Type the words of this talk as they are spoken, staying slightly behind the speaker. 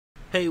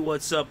Hey,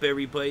 what's up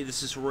everybody?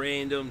 This is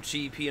Random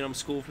GP and I'm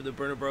School for the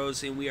Burner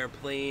Bros and we are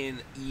playing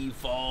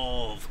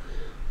Evolve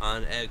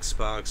on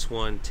Xbox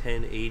One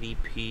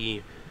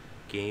 1080p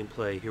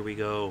gameplay. Here we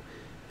go.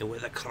 And we're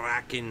the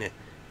Kraken.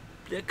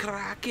 The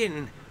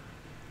Kraken.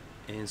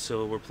 And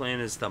so we're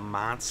playing as the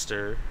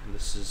monster.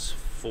 This is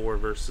 4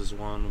 versus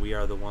 1. We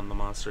are the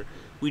monster.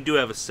 We do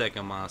have a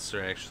second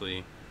monster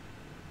actually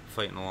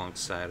fighting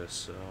alongside us,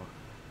 so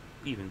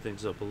even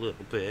things up a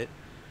little bit.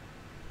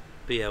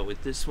 But yeah,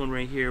 with this one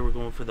right here, we're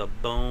going for the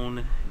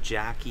Bone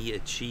Jockey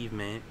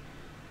achievement.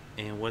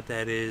 And what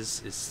that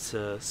is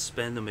to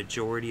spend the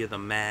majority of the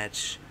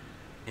match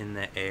in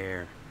the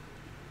air.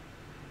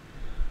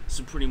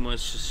 So pretty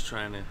much just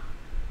trying to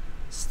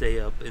stay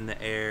up in the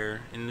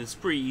air. And it's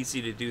pretty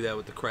easy to do that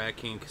with the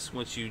Kraken, because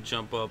once you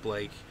jump up,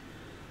 like,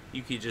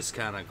 you could just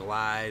kind of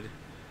glide.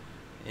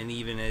 And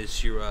even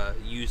as you're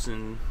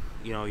using,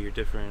 you know, your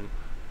different,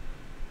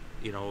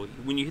 you know,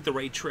 when you hit the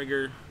right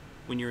trigger,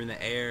 when you're in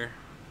the air,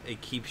 it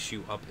keeps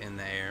you up in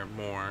the air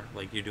more,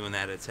 like you're doing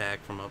that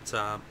attack from up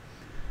top.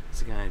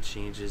 So it kind of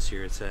changes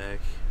your attack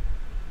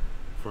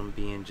from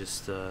being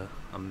just a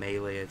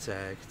melee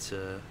attack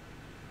to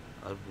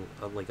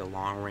like a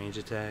long range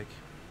attack.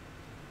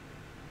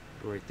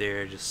 Right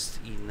there, just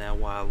eating that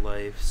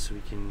wildlife so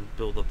we can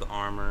build up the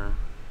armor,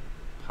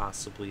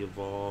 possibly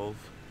evolve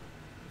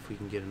if we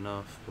can get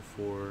enough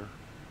before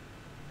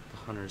the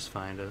hunters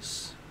find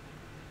us.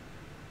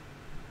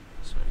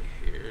 So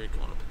right here,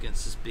 going up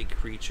against this big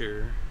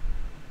creature,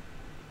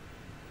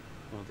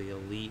 one of the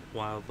elite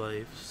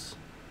wildlifes.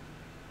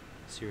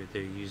 See right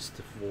there, use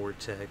the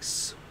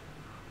vortex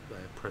by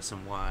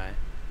pressing Y.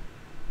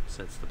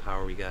 So that's the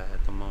power we got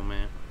at the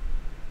moment.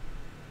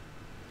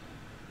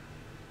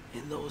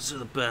 And those are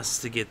the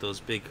best to get those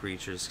big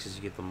creatures because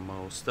you get the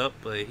most up.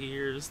 But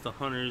here's the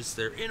hunters.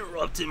 They're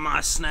interrupting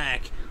my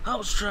snack. I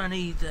was trying to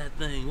eat that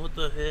thing. What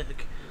the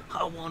heck?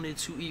 I wanted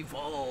to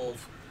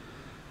evolve.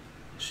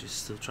 She's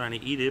still trying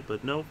to eat it,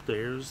 but nope,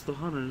 there's the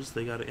hunters.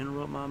 They gotta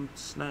interrupt my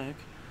snack.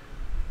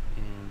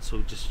 And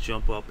so just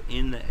jump up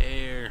in the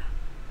air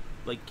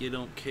like you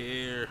don't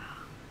care.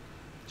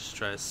 Just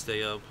try to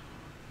stay up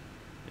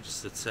and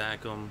just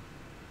attack them.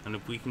 And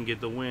if we can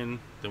get the win,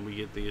 then we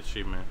get the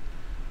achievement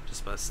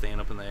just by staying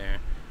up in the air.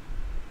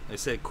 Like I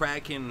said,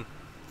 Kraken,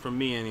 for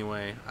me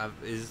anyway,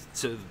 is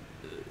to,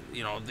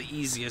 you know, the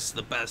easiest,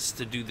 the best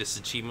to do this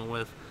achievement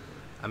with.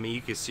 I mean,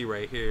 you can see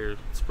right here,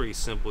 it's pretty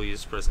simple. You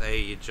just press A,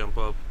 you jump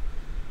up,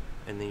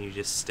 and then you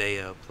just stay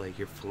up like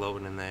you're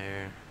floating in the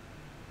air.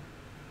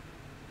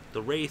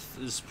 The Wraith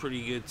is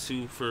pretty good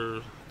too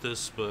for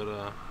this, but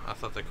I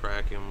thought the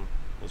Kraken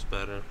was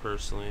better,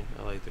 personally.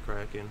 I like the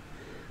Kraken.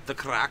 The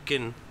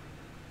Kraken.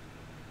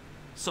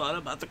 It's all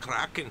about the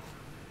Kraken.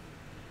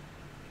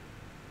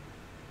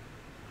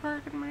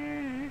 Kraken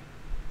man.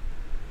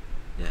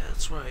 Yeah,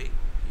 that's right.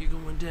 You're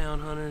going down,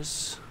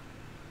 hunters.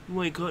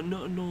 You ain't got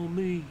nothing on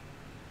me.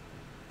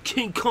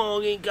 King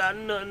Kong ain't got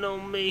nothing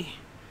on me.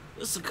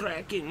 What's the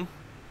Kraken?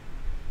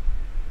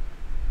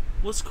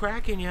 What's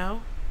cracking,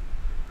 yo?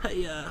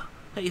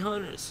 Hey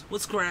hunters,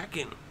 what's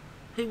cracking?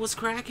 Hey, what's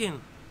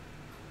cracking?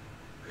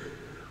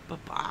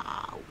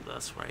 Ba-bow,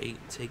 that's right,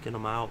 taking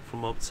them out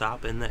from up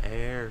top in the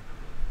air.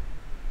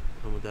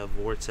 And with that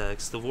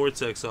vortex, the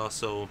vortex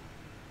also,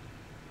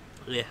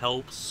 it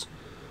helps,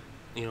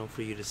 you know,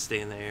 for you to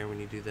stay in the air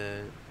when you do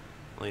that.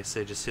 Like I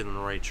said, just hitting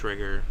the right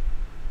trigger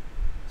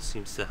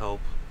seems to help,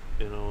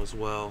 you know, as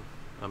well.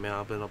 I mean,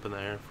 I've been up in the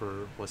air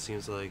for what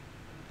seems like,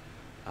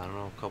 I don't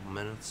know, a couple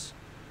minutes.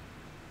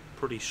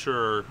 Pretty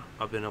sure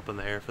I've been up in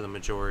the air for the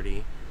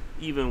majority,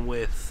 even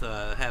with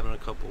having a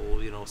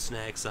couple, you know,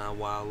 snacks on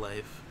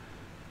wildlife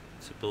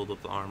to build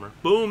up the armor.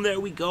 Boom, there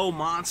we go,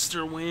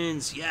 monster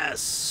wins,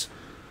 yes!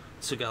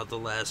 Took out the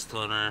last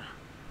hunter.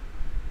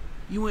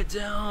 You went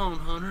down,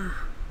 hunter.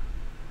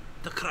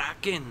 The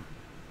Kraken.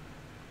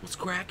 What's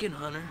cracking,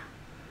 hunter?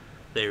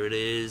 There it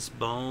is,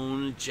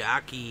 Bone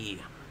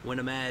Jockey. Win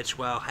a match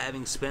while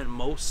having spent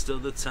most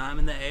of the time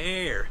in the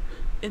air.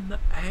 In the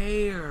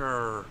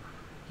air.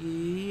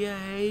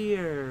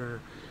 Yeah.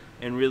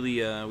 And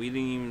really, we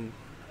didn't even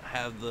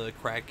have the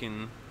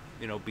Kraken,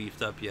 you know,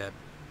 beefed up yet.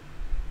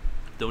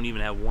 Don't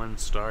even have 1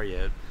 star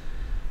yet.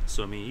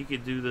 So, I mean, you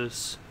could do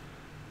this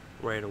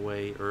right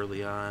away,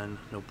 early on,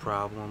 no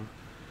problem.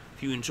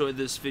 If you enjoyed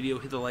this video,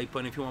 hit the like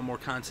button. If you want more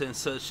content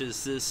such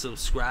as this,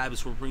 subscribe,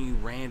 as we're bringing you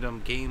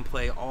random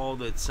gameplay all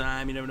the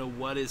time. You never know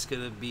what it's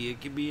going to be.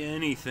 It could be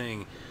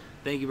anything.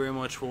 Thank you very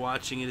much for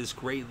watching. It is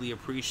greatly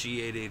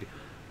appreciated.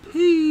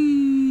 Peace.